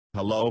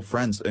Hello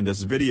friends, in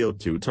this video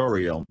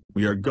tutorial,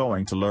 we are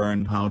going to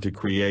learn how to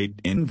create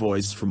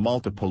invoice for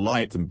multiple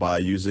items by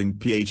using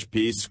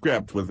PHP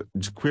script with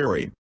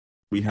Jquery.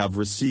 We have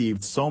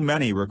received so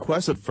many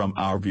requests from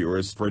our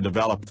viewers for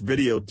developed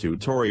video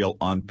tutorial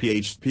on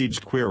PHP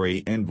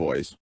JQuery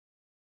Invoice.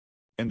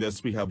 In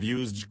this we have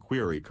used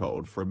Jquery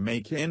code for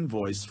make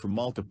invoice for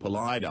multiple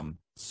item,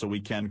 so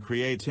we can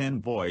create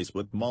invoice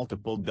with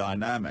multiple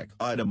dynamic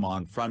item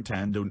on front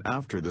end, and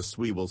after this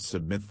we will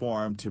submit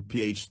form to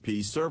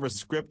PHP server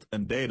script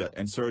and data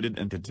inserted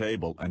into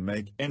table and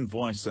make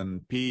invoice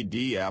in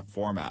PDF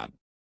format.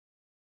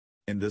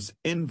 In this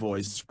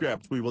invoice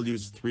script we will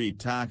use 3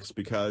 tags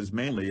because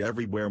mainly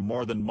everywhere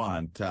more than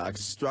one tag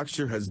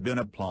structure has been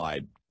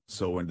applied.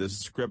 So in this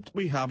script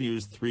we have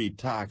used 3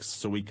 tags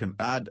so we can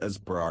add as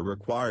per our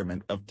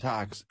requirement of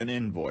tags in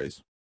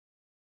invoice.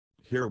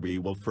 Here we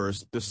will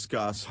first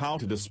discuss how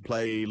to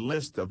display a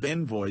list of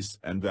invoice,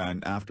 and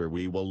then after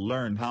we will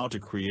learn how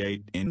to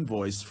create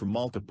invoice for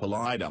multiple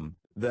item,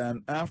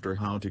 then after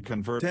how to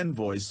convert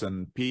invoice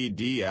in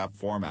PDF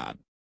format.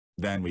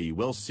 Then we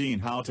will see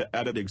how to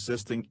edit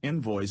existing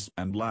invoice,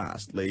 and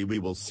lastly we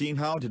will see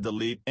how to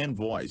delete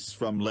invoice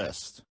from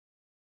list.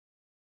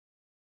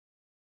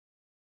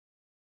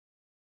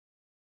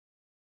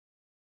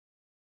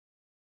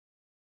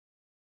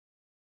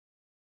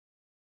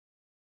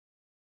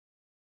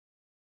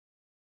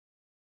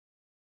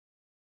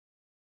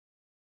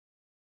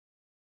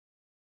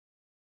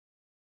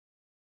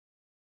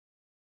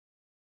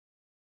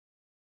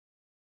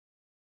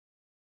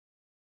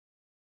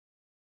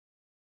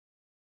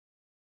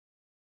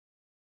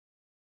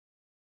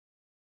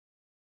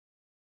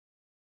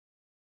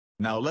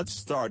 Now let's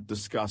start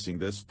discussing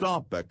this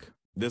topic.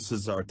 This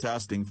is our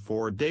testing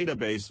for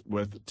database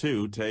with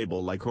 2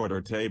 table like order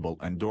table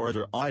and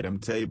order item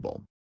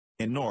table.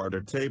 In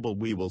order table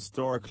we will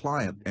store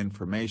client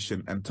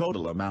information and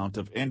total amount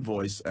of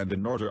invoice, and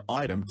in order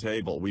item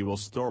table we will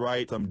store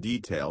item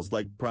details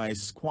like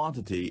price,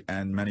 quantity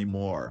and many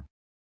more.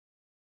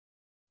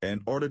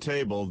 In order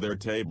table there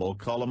table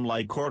column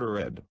like order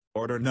id,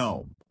 order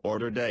nome,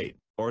 order date,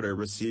 order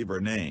receiver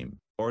name,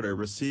 order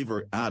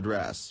receiver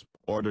address,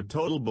 order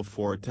total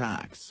before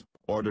tax,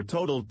 order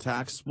total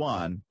tax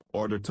 1,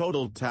 order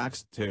total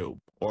tax 2,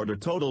 order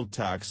total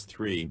tax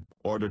 3,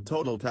 order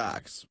total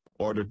tax,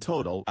 order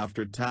total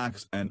after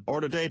tax and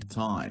order date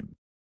time.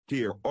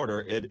 Here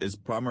order id is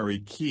primary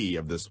key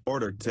of this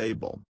order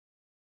table.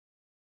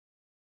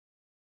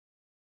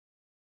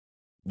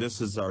 This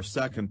is our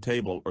second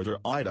table order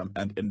item,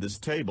 and in this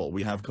table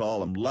we have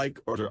column like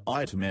order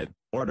item id,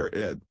 order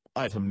id,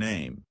 item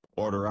name,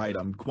 order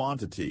item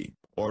quantity,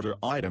 order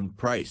item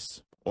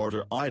price,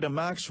 order item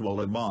actual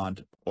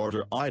amount,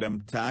 order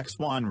item tax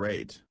 1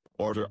 rate,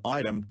 order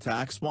item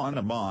tax 1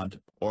 amount,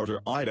 order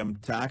item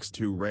tax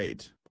 2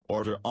 rate,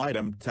 order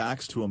item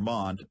tax 2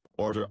 amount,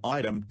 order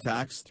item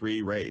tax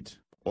 3 rate,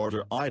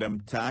 order item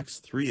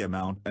tax 3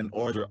 amount and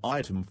order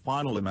item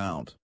final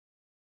amount.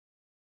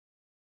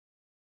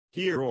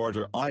 Here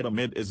order item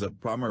id is a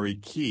primary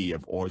key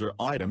of order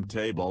item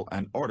table,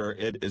 and order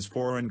id is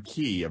foreign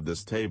key of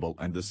this table,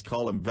 and this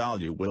column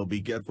value will be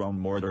get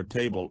from order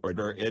table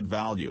order id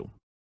value.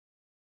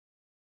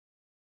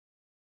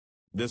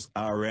 This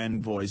our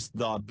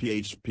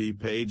invoice.php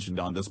page, and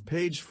on this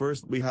page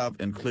first we have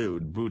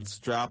include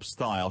Bootstrap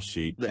style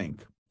sheet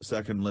link,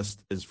 second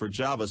list is for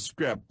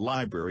JavaScript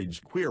library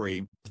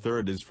Jquery,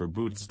 third is for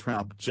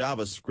Bootstrap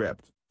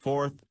JavaScript,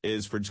 fourth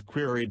is for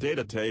Jquery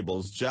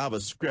Datatables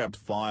JavaScript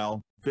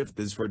file, fifth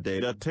is for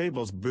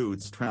Datatables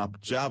Bootstrap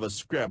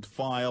JavaScript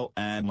file,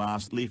 and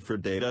lastly for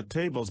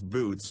Datatables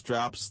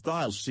Bootstrap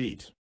style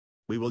sheet.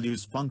 We will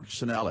use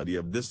functionality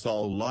of this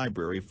all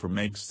library for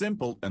make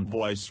simple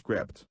invoice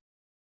script.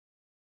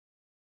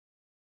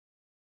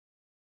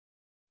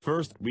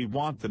 First we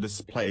want to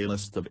display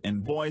list of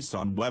invoice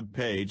on web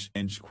page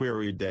in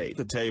Jquery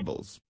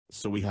Datatables,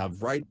 so we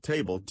have write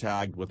table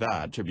tag with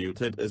attribute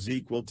it is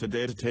equal to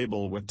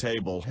datatable with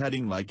table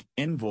heading like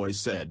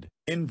invoice id,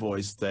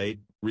 invoice date,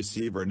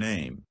 receiver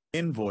name,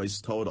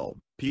 invoice total,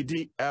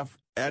 PDF,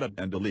 edit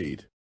and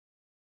delete.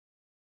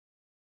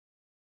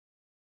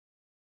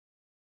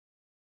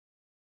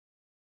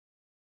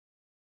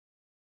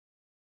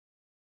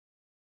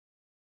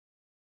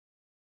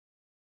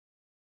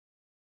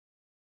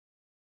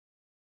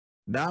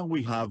 Now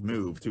we have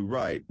moved to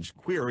write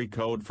Jquery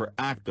code for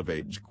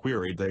activate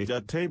Jquery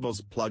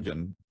Datatables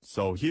plugin,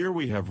 so here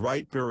we have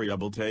write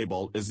variable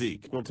table is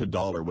equal to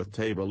 $ with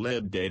table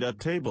id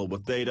datatable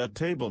with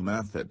datatable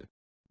method.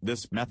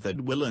 This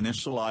method will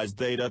initialize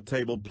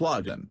datatable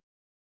plugin.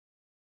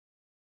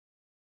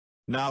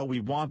 Now we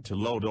want to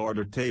load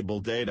order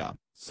table data,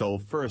 so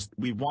first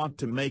we want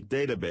to make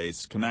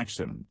database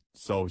connection,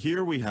 so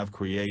here we have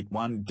create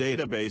one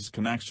database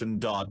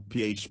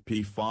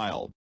connection.php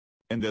file.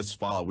 In this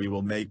file we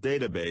will make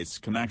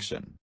database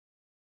connection.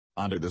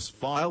 Under this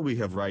file we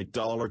have write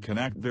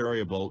 $connect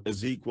variable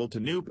is equal to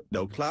new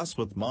class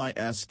with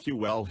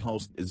MySQL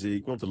host is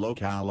equal to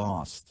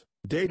localhost,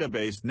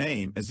 Database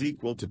name is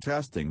equal to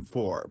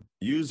testing4,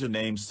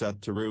 username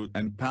set to root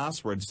and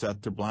password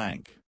set to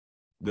blank.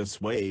 This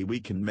way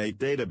we can make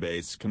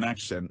database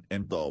connection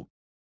info.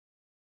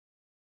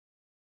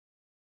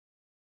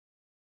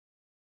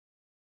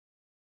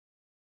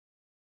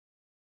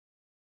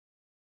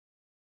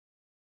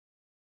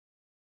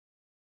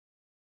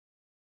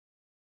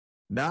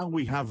 Now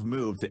we have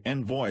moved to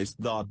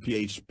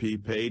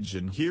invoice.php page,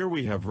 and here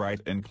we have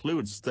write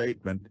include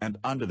statement, and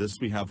under this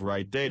we have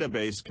write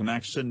database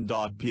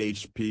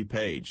connection.php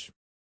page.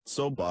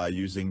 So by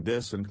using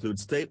this include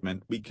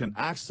statement we can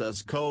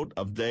access code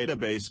of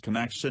database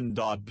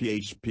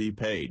connection.php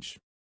page.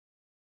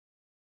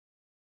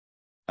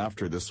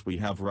 After this we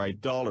have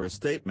write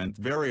 $statement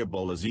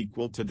variable is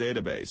equal to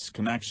database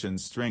connection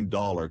string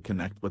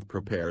 $connect with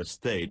prepare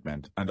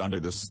statement, and under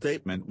this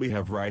statement we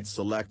have write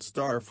select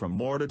star from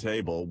order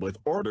table with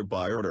order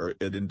by order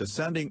it in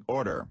descending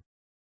order.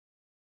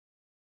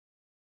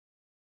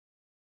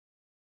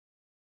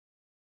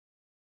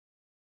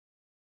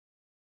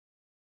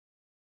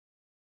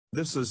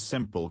 This is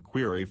simple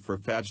query for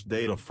fetch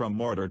data from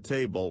order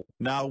table.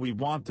 Now we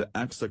want to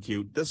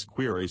execute this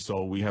query,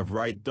 so we have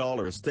write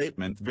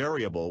 $statement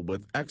variable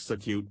with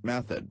execute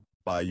method.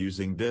 By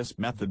using this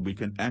method we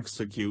can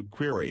execute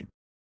query.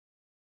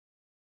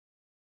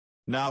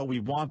 Now we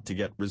want to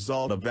get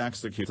result of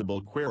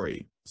executable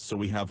query, so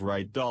we have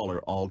write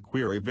 $all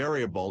query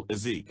variable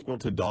is equal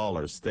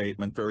to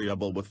 $statement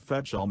variable with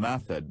fetch all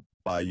method.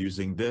 By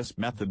using this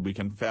method we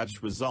can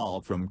fetch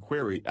result from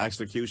query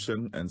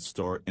execution and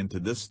store into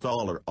this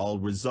 $all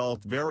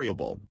result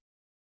variable.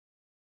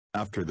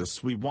 After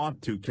this we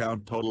want to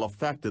count total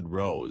affected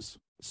rows,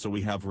 so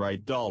we have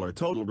write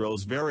 $total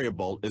rows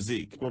variable is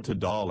equal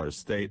to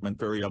 $statement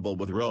variable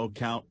with row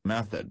count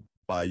method.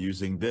 By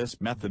using this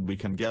method we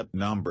can get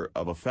number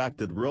of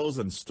affected rows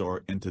and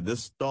store into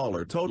this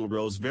 $total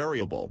rows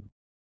variable.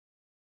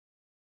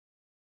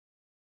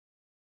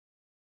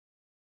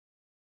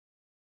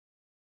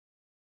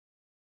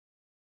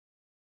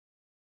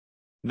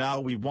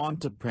 Now we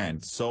want to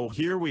print, so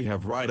here we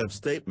have write if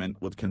statement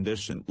with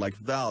condition like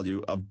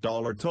value of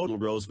 $total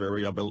rows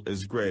variable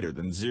is greater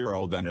than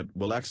 0, then it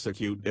will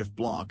execute if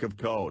block of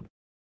code.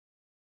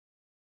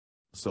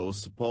 So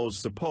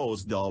suppose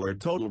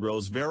 $total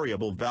rows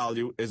variable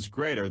value is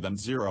greater than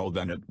 0,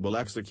 then it will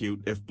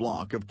execute if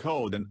block of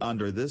code, and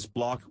under this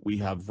block we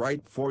have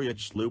write for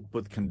each loop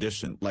with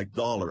condition like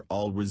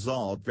 $all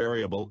result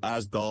variable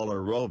as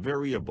 $row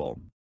variable.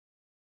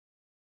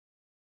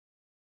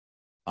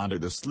 Under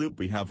this loop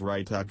we have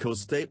write echo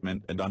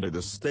statement, and under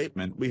this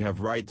statement we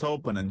have write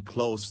open and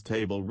close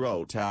table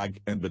row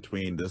tag, and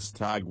between this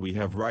tag we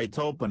have write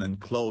open and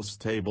close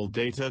table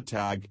data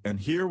tag, and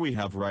here we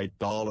have write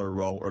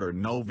 $row order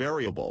no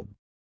variable.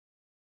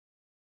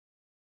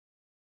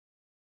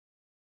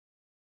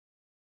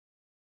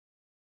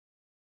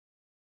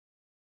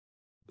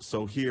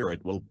 So here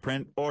it will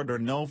print order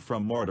no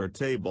from order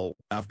table.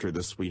 After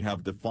this we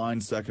have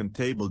defined second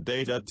table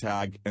data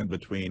tag, and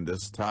between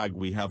this tag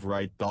we have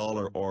write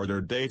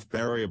 $order date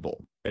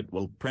variable. It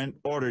will print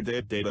order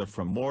date data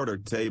from order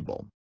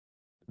table.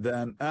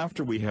 Then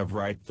after we have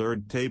write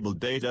third table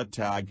data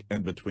tag,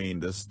 and between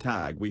this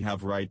tag we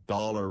have write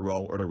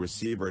 $row order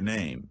receiver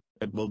name.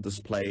 It will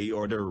display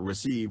order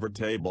receiver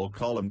table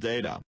column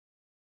data.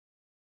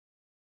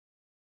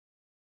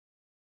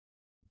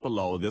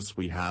 Below this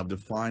we have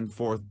defined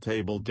fourth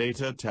table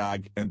data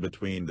tag, and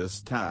between this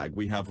tag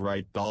we have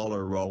write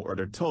 $row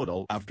order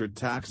total after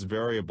tax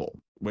variable,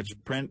 which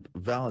print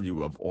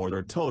value of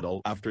order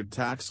total after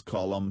tax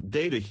column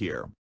data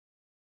here.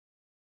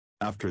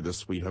 After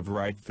this we have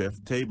write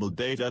fifth table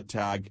data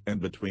tag,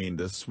 and between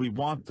this we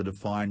want to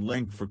define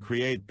link for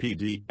create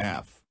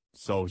PDF.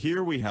 So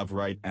here we have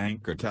write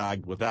anchor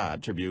tag with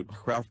attribute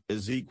ref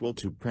is equal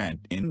to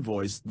print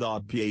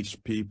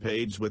invoice.php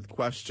page with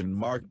question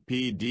mark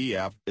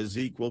PDF is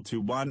equal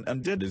to 1,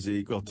 and it is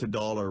equal to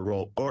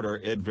 $row order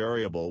it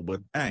variable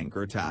with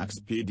anchor tags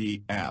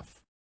PDF.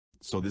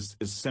 So this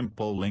is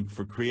simple link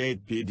for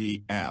create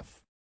PDF.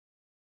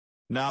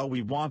 Now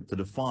we want to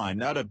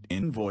define edit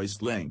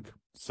invoice link.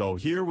 So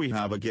here we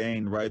have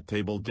again write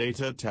table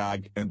data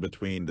tag, and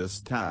between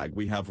this tag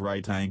we have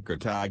write anchor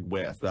tag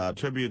with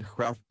attribute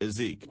ref is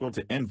equal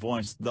to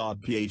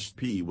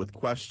invoice.php with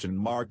question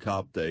mark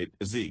update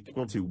is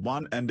equal to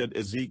 1, and it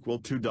is equal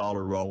to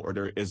 $row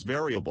order is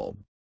variable.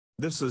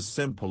 This is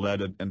simple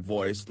edit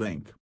invoice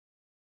link.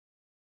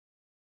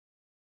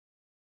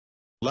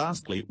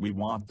 Lastly we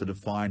want to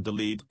define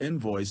delete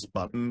invoice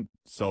button,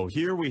 so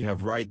here we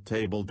have write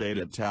table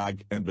data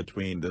tag, and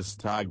between this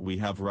tag we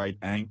have write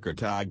anchor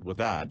tag with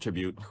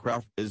attribute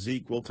ref is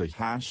equal to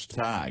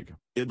hashtag,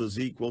 it is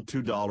equal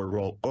to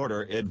 $row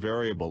order it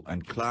variable,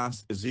 and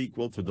class is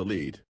equal to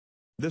delete.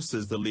 This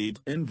is delete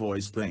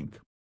invoice link.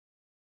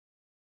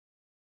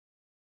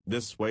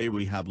 This way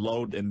we have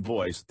load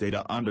invoice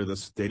data under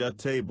this data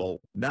table.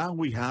 Now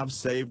we have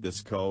saved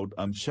this code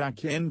and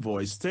check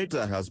invoice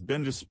data has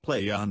been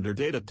displayed under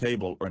data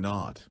table or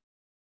not.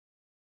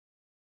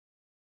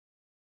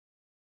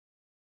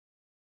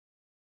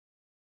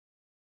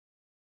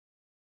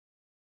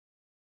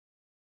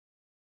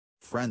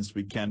 friends,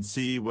 we can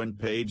see when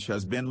page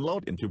has been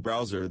loaded into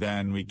browser.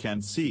 Then we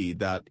can see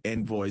that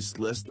invoice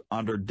list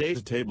under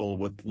Datatable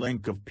with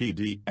link of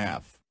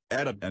PDF,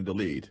 edit and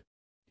delete.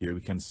 Here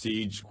we can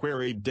see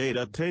Jquery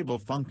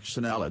Datatable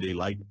functionality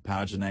like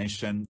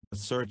pagination,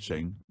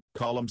 searching,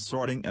 column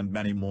sorting and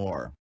many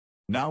more.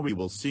 Now we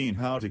will see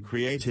how to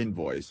create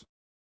invoice.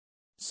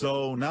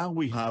 So now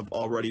we have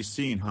already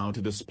seen how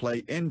to display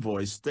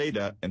invoice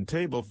data in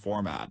table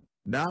format.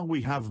 Now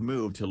we have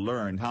moved to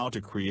learn how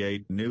to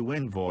create new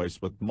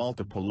invoice with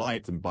multiple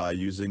items by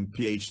using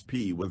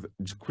PHP with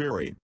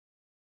Jquery.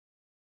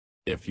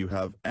 If you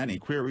have any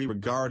query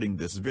regarding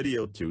this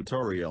video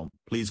tutorial,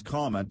 please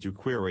comment your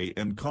query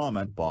in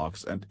comment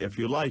box, and if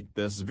you like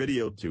this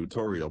video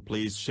tutorial,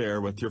 please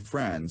share with your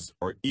friends,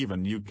 or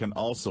even you can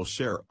also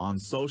share on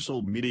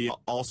social media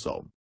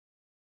also.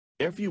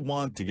 If you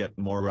want to get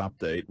more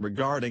update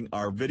regarding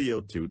our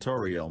video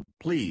tutorial,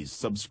 please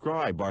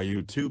subscribe our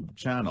YouTube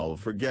channel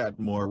for get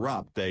more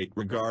update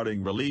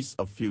regarding release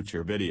of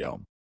future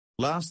video.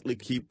 Lastly,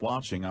 keep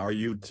watching our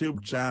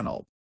YouTube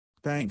channel.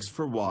 Thanks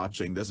for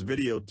watching this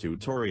video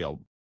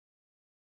tutorial.